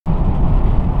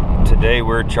Today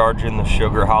we're charging the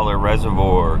Sugar Hollow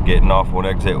Reservoir, getting off on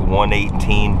exit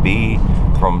 118B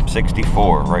from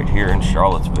 64 right here in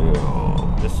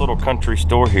Charlottesville. This little country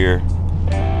store here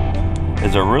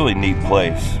is a really neat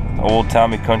place.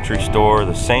 Old-timey country store.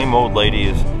 The same old lady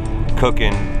is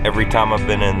cooking every time I've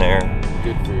been in there.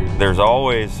 Good food. There's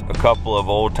always a couple of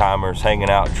old-timers hanging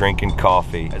out drinking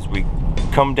coffee. As we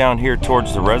come down here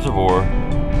towards the reservoir,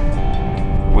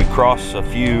 we cross a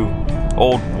few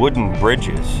old wooden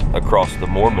bridges across the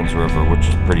Moormans River, which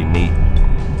is pretty neat.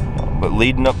 But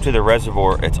leading up to the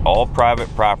reservoir, it's all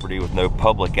private property with no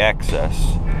public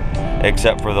access,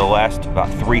 except for the last about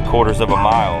 3/4 of a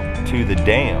mile to the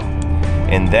dam.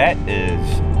 And that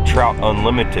is Trout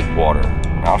Unlimited water.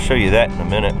 I'll show you that in a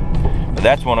minute. But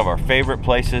that's one of our favorite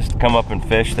places to come up and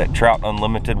fish, that Trout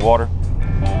Unlimited water.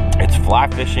 It's fly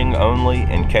fishing only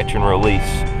and catch and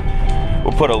release.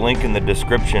 We'll put a link in the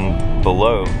description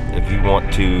below if you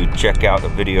want to check out a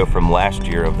video from last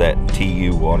year of that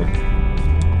TU water.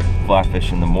 Fly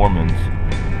fishing the Moormans.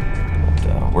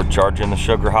 But, we're charging the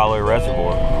Sugar Hollow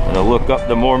Reservoir. Gonna look up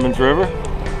the Moormans River.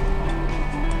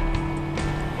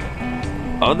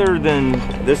 Other than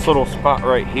this little spot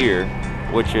right here,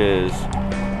 which is,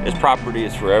 this property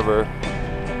is forever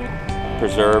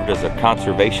preserved as a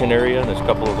conservation area. There's a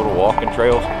couple of little walking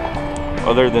trails.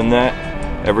 Other than that,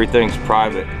 everything's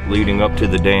private leading up to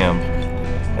the dam.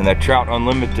 And that Trout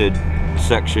Unlimited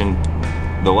section,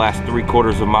 the last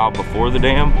 3/4 of a mile before the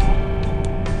dam,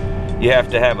 you have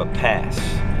to have a pass.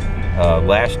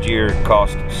 Last year it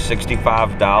cost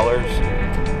 $65,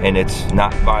 and it's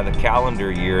not by the calendar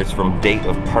year, it's from date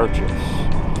of purchase.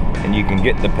 And you can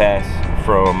get the pass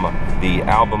from the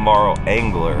Albemarle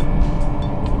Angler,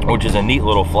 which is a neat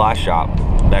little fly shop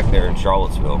back there in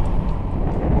Charlottesville.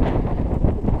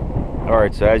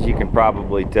 Alright, so as you can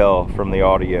probably tell from the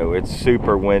audio, it's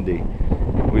super windy.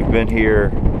 We've been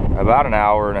here about an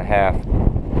hour and a half,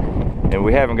 and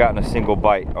we haven't gotten a single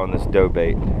bite on this dough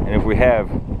bait. And if we have,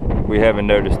 we haven't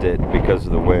noticed it because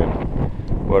of the wind.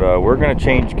 But we're going to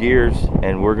change gears,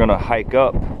 and we're going to hike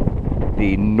up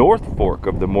the North Fork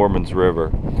of the Moormans River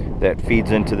that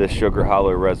feeds into this Sugar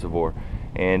Hollow Reservoir.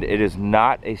 And it is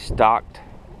not a stocked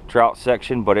trout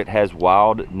section, but it has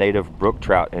wild native brook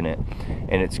trout in it,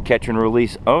 and it's catch and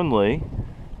release only.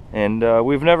 And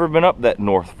we've never been up that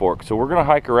North Fork, so we're gonna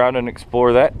hike around and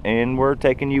explore that, and we're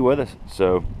taking you with us.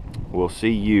 So we'll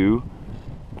see you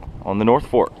on the North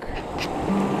Fork.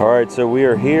 All right, so we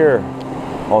are here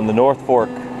on the North Fork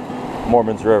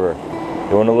Moormans River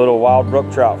doing a little wild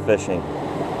brook trout fishing.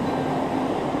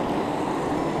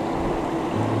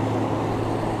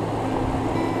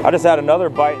 I just had another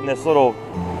bite in this little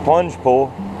plunge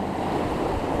pool.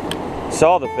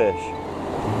 Saw the fish.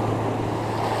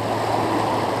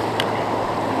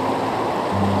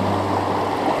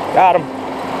 Got him.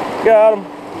 Got him.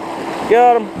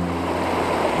 Got him.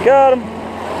 Got him.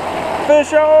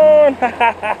 Fish on.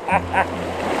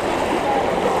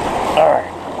 All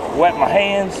right. Wet my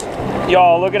hands.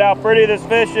 Y'all, look at how pretty this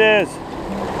fish is.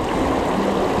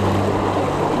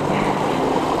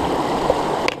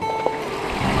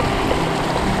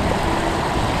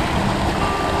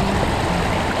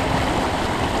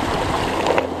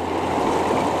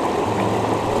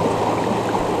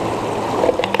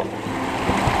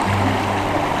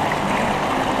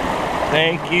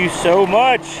 Thank you so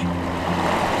much.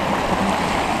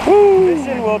 Woo.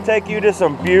 Fishing will take you to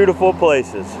some beautiful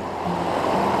places.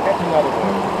 That's another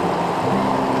one.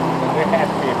 There has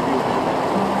to be a few.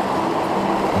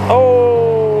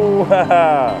 Oh,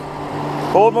 haha.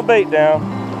 Pulled my bait down.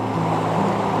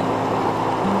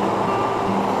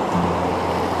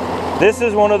 This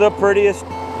is one of the prettiest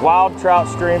wild trout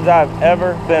streams I've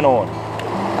ever been on.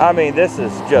 I mean, this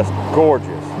is just gorgeous.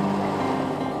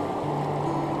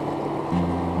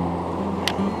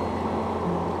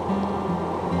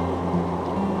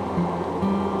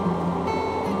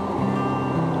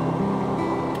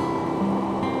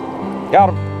 Got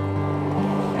him.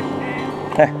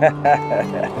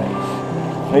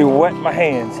 Let me wet my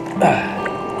hands.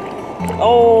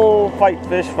 Oh, fight,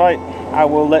 fish, fight. I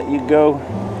will let you go.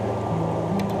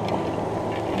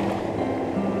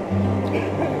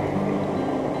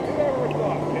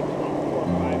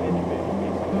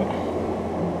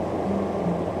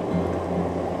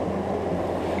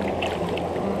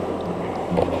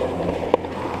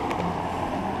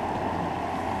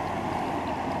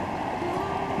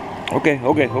 Okay.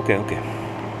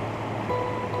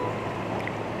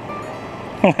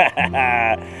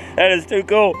 That is too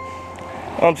cool.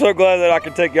 I'm so glad that I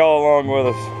could take y'all along with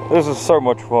us. This is so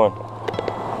much fun.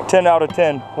 10 out of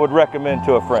 10 would recommend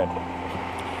to a friend.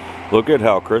 Look at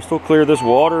how crystal clear this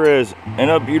water is, and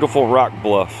a beautiful rock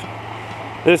bluff.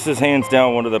 This is hands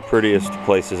down one of the prettiest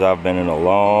places I've been in a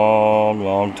long,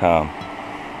 long time.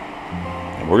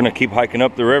 And we're gonna keep hiking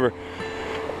up the river.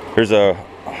 There's a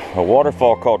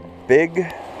waterfall called Big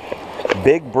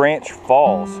Branch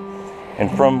Falls.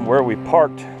 And from where we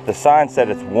parked, the sign said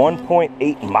it's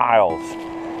 1.8 miles.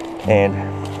 And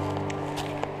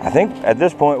I think at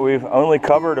this point we've only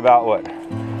covered about, what,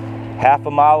 half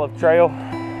a mile of trail?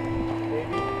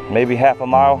 Maybe half a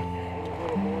mile.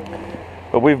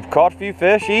 But we've caught a few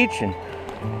fish each, and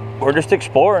we're just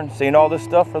exploring, seeing all this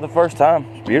stuff for the first time.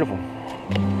 It's beautiful.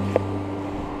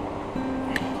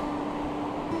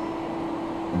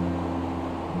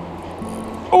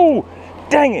 Oh,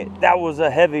 dang it, that was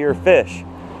a heavier fish.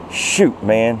 Shoot,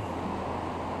 man.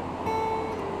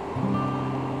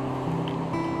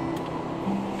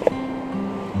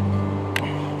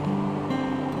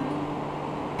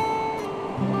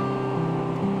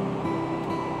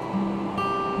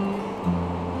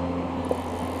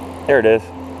 There it is.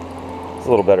 It's a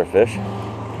little better fish.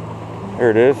 There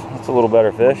it is. It's a little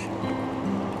better fish.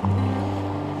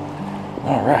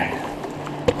 All right.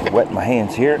 Wet my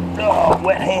hands here. Oh,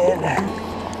 wet hand.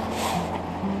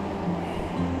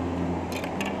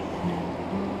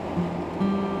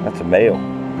 That's a male.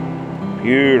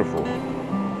 Beautiful.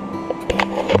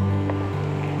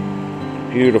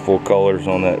 Beautiful colors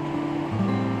on that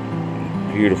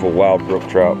beautiful wild brook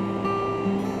trout.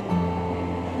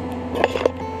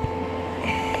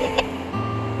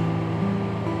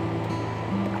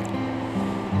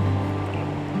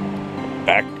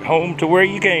 Back home to where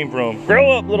you came from.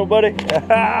 Grow up, little buddy.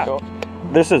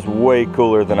 This is way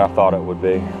cooler than I thought it would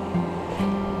be.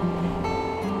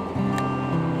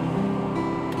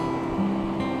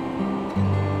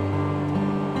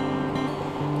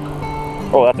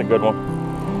 Oh, that's a good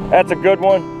one. That's a good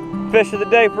one. Fish of the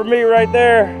day for me right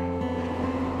there.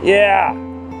 Yeah.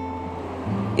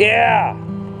 Yeah.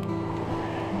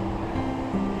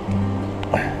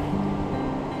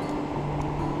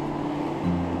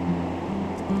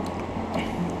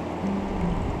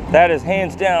 That is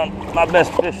hands down my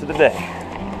best fish of the day.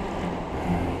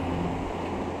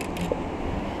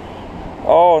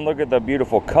 Oh, and look at the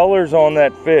beautiful colors on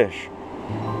that fish.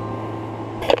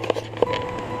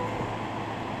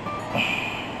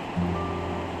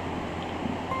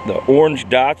 The orange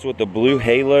dots with the blue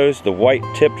halos, the white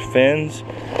tipped fins.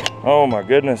 Oh my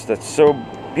goodness, that's so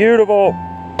beautiful.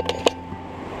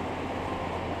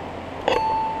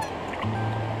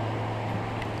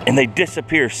 And they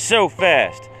disappear so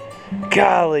fast.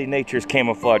 Golly, nature's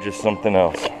camouflage is something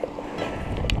else.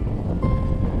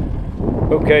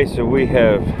 Okay, so we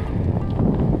have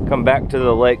come back to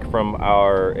the lake from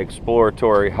our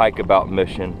exploratory hike about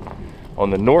mission on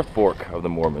the North Fork of the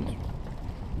Moormans.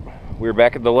 We're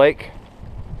back at the lake,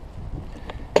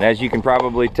 and as you can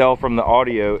probably tell from the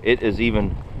audio, it is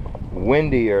even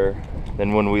windier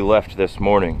than when we left this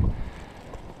morning.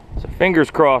 So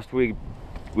fingers crossed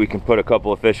we can put a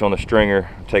couple of fish on the stringer,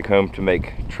 take home to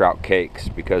make trout cakes,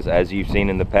 because as you've seen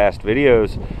in the past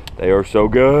videos, they are so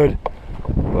good.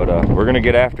 But we're gonna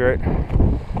get after it.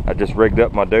 I just rigged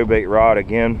up my dough bait rod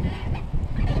again.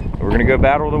 We're gonna go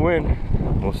battle the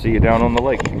wind. We'll see you down on the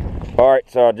lake. All right,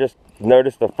 so I just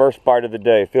noticed the first bite of the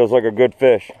day. Feels like a good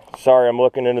fish. Sorry, I'm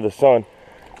looking into the sun.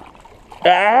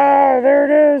 Ah, there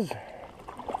it is.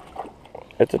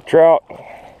 It's a trout.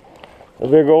 A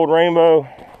big old rainbow.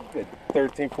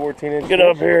 13, 14 inch. Get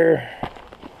up here.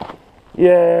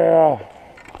 Yeah.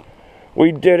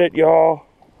 We did it, y'all.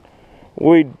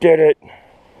 We did it.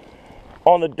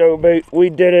 On the dough bait, we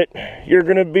did it. You're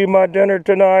gonna be my dinner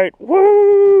tonight.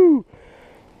 Woo!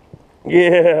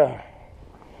 Yeah.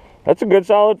 That's a good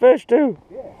solid fish too.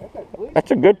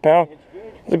 That's a good pound.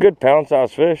 It's a good pound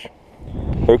size fish.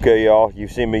 Okay, y'all,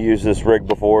 you've seen me use this rig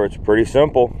before. It's pretty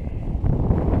simple.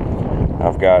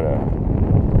 I've got a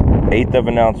 1/8 of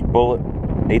an ounce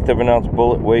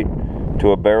bullet weight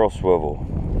to a barrel swivel.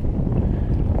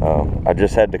 I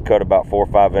just had to cut about 4 or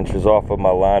 5 inches off of my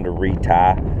line to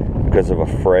retie because of a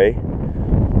fray.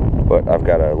 But I've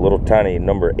got a little tiny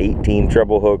number 18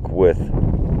 treble hook with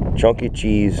chunky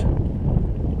cheese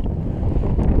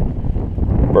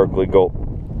Berkeley Gulp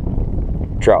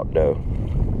trout dough.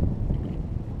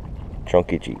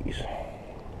 Chunky cheese.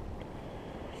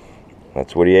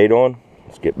 That's what he ate on.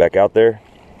 Let's get back out there.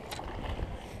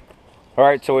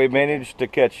 Alright, so we managed to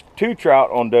catch 2 trout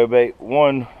on dough bait.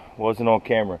 One wasn't on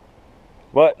camera.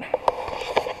 But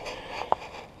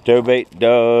dough bait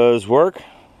does work.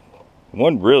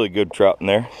 One really good trout in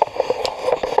there.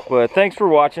 But thanks for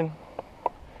watching.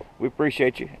 We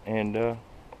appreciate you, and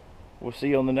we'll see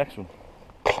you on the next one.